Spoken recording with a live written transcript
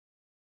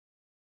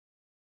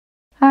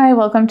Hi,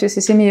 welcome to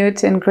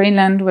Sisimiut in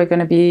Greenland. We're going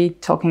to be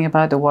talking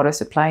about the water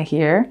supply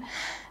here.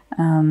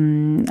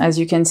 As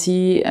you can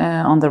see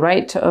on the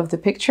right of the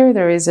picture,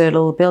 there is a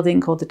little building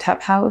called the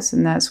tap house,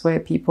 and that's where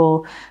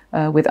people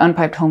with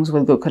unpiped homes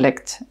will go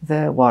collect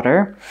the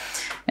water.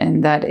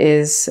 And that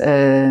is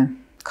a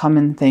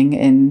common thing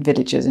in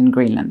villages in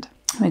Greenland.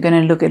 We're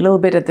going to look a little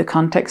bit at the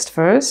context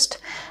first.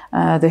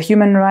 The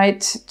human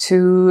right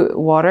to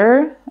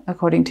water,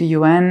 according to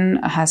UN,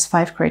 has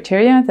 5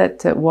 criteria: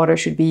 that water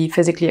should be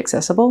physically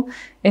accessible,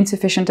 in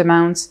sufficient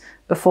amounts,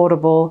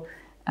 affordable,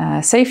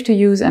 safe to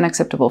use, and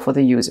acceptable for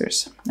the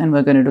users. And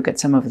we're going to look at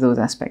some of those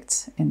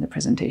aspects in the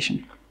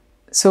presentation.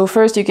 So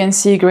first you can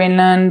see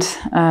Greenland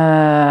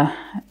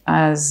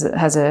has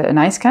an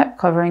ice cap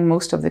covering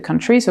most of the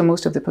country, so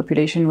most of the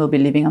population will be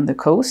living on the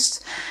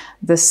coast.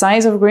 The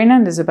size of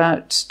Greenland is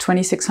about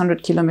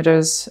 2,600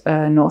 kilometers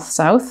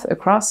north-south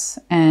across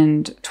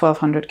and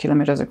 1,200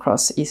 kilometers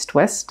across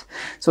east-west.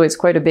 So it's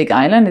quite a big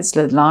island. It's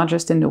the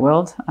largest in the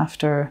world,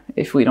 after,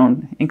 if we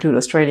don't include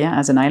Australia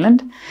as an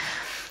island.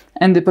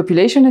 And the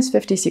population is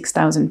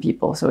 56,000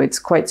 people, so it's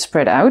quite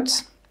spread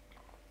out.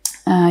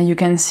 You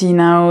can see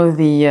now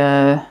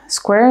the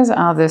squares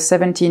are the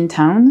 17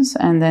 towns,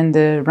 and then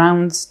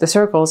the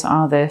circles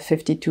are the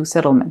 52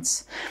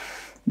 settlements.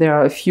 There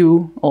are a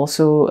few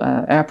also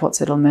airport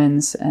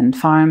settlements and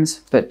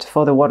farms, but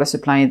for the water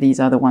supply, these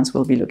are the ones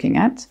we'll be looking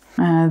at.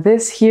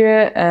 This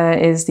here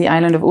is the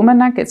island of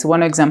Uummannaq. It's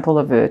one example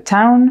of a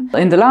town.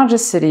 In the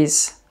largest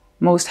cities,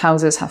 most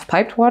houses have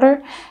piped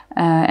water,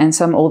 and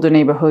some older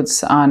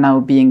neighborhoods are now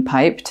being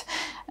piped.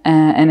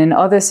 And in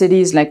other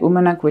cities like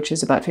Uummannaq, which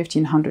is about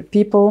 1,500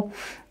 people,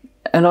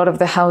 a lot of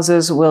the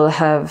houses will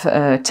have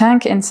a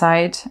tank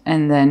inside,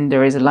 and then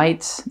there is a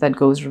light that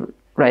goes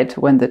red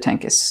when the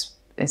tank is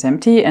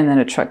empty, and then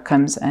a truck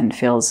comes and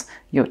fills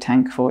your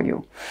tank for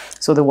you.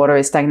 So the water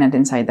is stagnant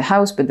inside the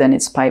house, but then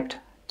it's piped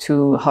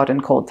to hot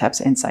and cold taps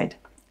inside.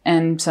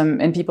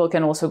 And people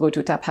can also go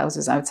to tap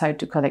houses outside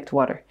to collect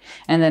water.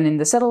 And then in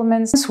the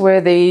settlements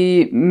where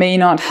they may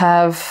not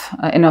have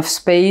enough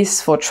space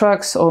for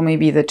trucks, or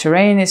maybe the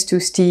terrain is too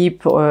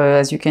steep, or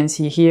as you can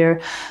see here,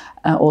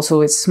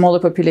 also it's smaller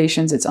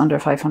populations, it's under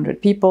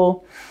 500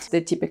 people.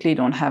 They typically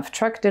don't have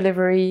truck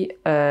delivery,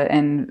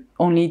 and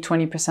only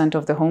 20%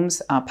 of the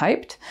homes are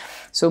piped.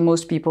 So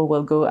most people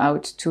will go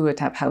out to a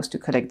tap house to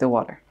collect the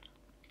water.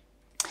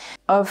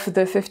 Of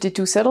the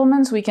 52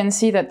 settlements, we can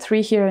see that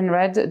 3 here in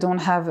red don't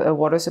have a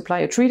water supply,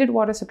 a treated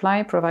water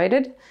supply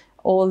provided.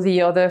 All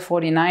the other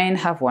 49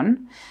 have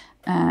one.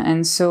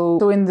 And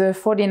so in the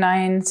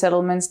 49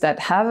 settlements that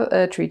have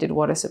a treated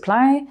water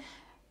supply,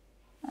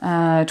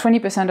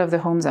 20% of the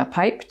homes are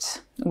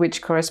piped,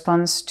 which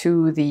corresponds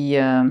to the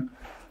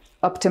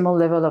optimal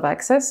level of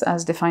access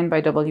as defined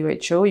by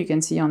WHO. You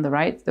can see on the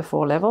right the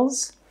 4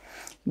 levels.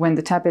 When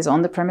the tap is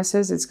on the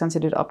premises, it's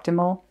considered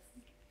optimal.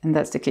 And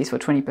that's the case for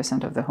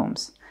 20% of the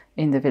homes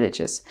in the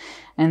villages.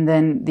 And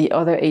then the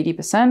other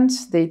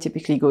 80%, they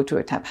typically go to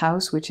a tap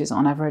house, which is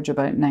on average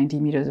about 90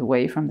 meters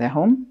away from their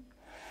home.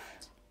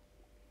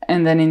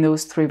 And then in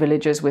those 3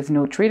 villages with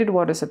no treated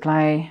water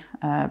supply,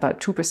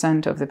 about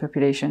 2% of the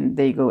population,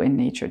 they go in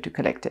nature to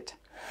collect it.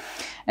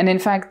 And in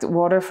fact,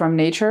 water from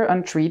nature,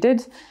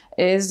 untreated,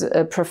 is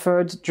a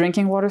preferred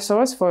drinking water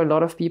source for a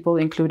lot of people,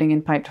 including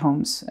in piped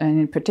homes. And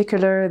in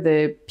particular,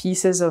 the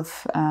pieces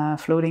of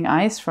floating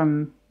ice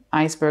from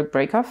iceberg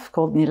breakoff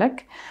called Nilek.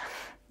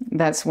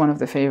 That's one of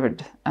the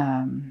favored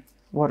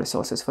water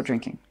sources for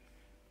drinking.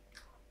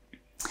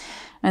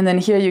 And then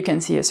here you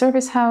can see a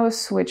service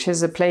house, which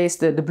is a place,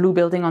 the blue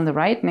building on the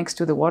right next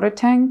to the water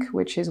tank,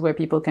 which is where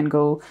people can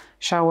go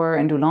shower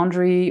and do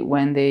laundry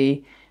when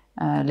they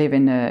live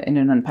in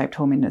an unpiped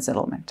home in a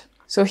settlement.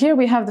 So here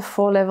we have the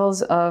 4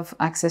 levels of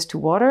access to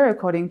water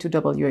according to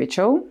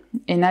WHO.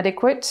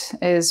 Inadequate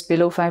is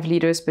below 5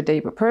 liters per day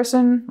per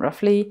person,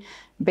 roughly.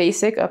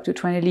 Basic up to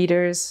 20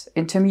 liters,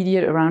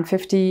 intermediate around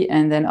 50,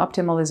 and then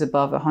optimal is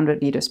above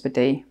 100 liters per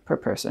day per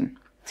person.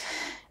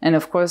 And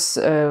of course,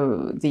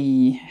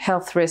 the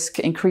health risk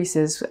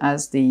increases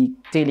as the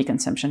daily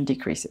consumption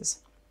decreases.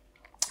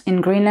 In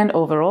Greenland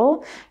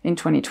overall, in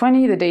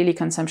 2020, the daily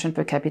consumption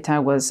per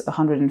capita was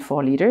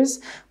 104 liters,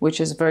 which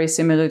is very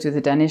similar to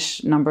the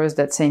Danish numbers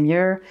that same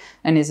year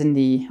and is in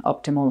the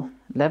optimal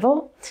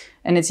level.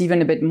 And it's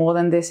even a bit more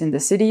than this in the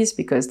cities,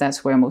 because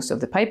that's where most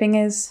of the piping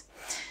is.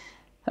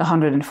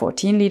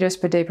 114 liters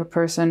per day per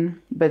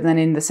person, but then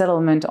in the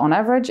settlement on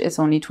average it's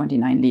only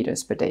 29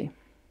 liters per day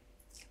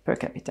per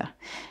capita.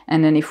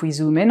 And then if we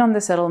zoom in on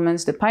the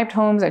settlements, the piped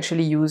homes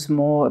actually use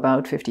more,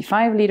 about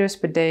 55 liters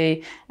per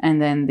day,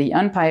 and then the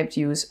unpiped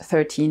use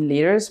 13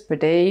 liters per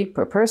day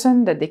per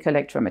person that they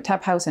collect from a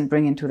tap house and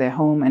bring into their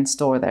home and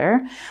store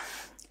there.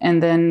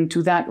 And then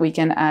to that we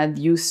can add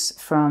use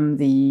from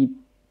the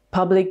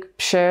public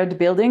shared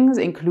buildings,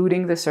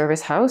 including the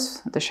service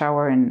house, the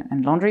shower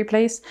and laundry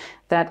place.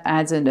 That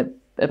adds in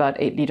about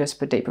 8 liters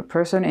per day per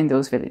person in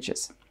those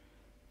villages.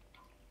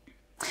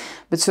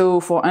 But so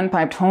for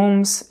unpiped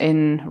homes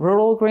in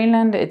rural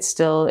Greenland, it's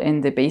still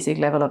in the basic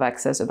level of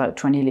access about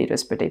 20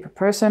 liters per day per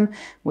person,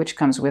 which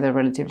comes with a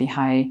relatively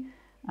high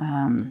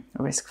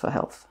risk for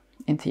health,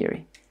 in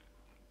theory.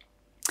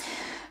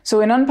 So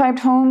in unpiped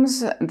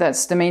homes,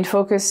 that's the main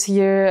focus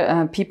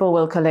here. People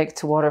will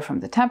collect water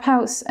from the tap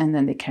house and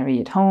then they carry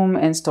it home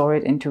and store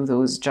it into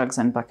those jugs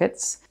and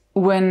buckets.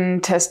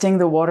 When testing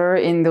the water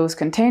in those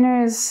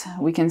containers,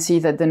 we can see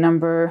that the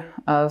number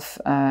of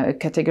a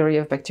category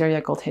of bacteria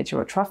called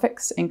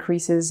heterotrophics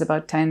increases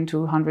about 10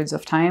 to hundreds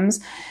of times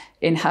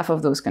in half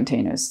of those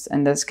containers.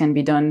 And this can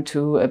be done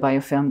to a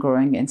biofilm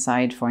growing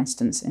inside, for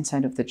instance,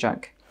 inside of the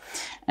jug.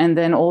 And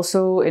then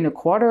also in a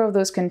quarter of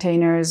those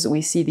containers,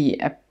 we see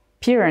the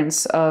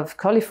appearance of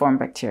coliform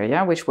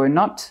bacteria, which were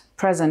not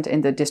present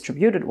in the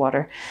distributed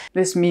water.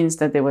 This means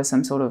that there was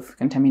some sort of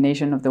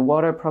contamination of the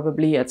water,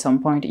 probably at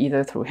some point,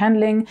 either through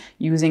handling,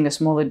 using a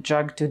smaller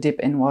jug to dip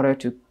in water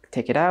to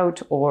take it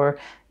out, or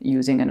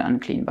using an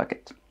unclean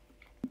bucket.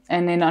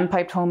 And in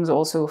unpiped homes,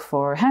 also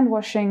for hand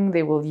washing,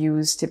 they will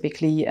use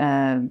typically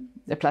a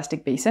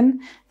plastic basin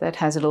that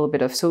has a little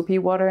bit of soapy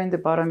water in the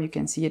bottom. You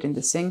can see it in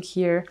the sink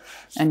here.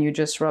 And you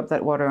just rub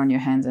that water on your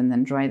hands and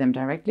then dry them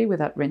directly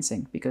without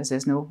rinsing, because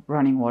there's no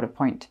running water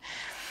point.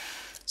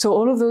 So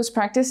all of those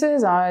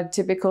practices are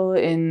typical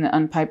in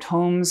unpiped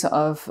homes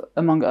of,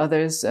 among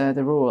others,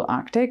 the rural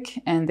Arctic,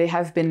 and they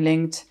have been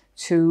linked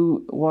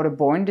to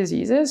waterborne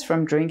diseases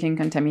from drinking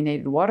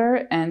contaminated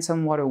water and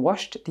some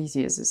water-washed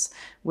diseases,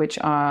 which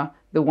are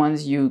the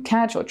ones you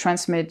catch or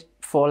transmit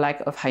for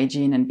lack of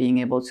hygiene and being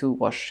able to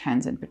wash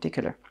hands in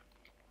particular.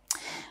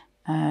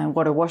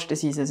 Water-washed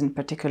diseases in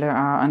particular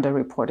are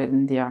underreported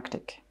in the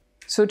Arctic.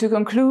 So to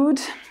conclude,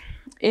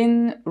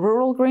 in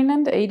rural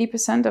Greenland,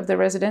 80% of the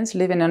residents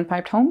live in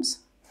unpiped homes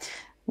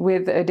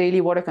with a daily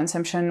water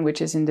consumption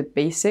which is in the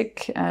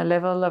basic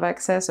level of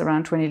access,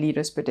 around 20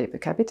 liters per day per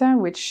capita,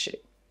 which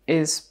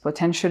is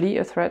potentially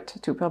a threat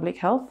to public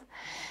health.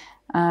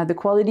 The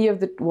quality of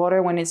the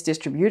water when it's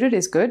distributed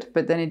is good,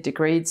 but then it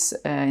degrades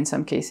in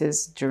some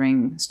cases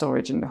during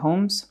storage in the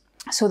homes.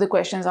 So the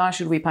questions are,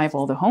 should we pipe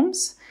all the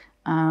homes?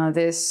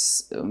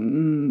 This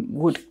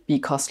would be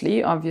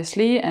costly,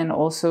 obviously, and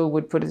also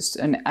would put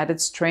an added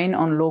strain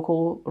on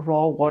local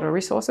raw water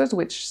resources,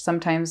 which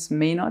sometimes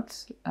may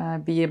not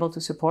be able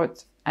to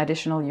support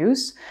additional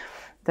use.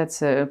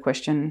 That's a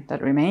question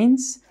that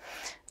remains.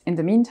 In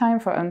the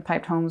meantime, for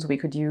unpiped homes, we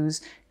could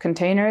use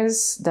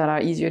containers that are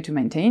easier to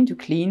maintain, to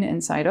clean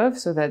inside of,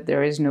 so that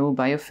there is no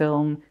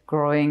biofilm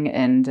growing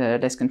and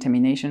less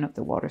contamination of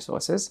the water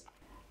sources.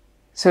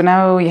 So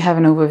now you have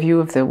an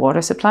overview of the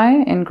water supply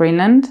in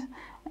Greenland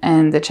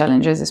and the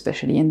challenges,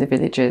 especially in the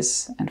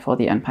villages and for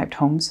the unpiped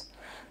homes.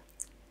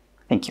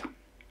 Thank you.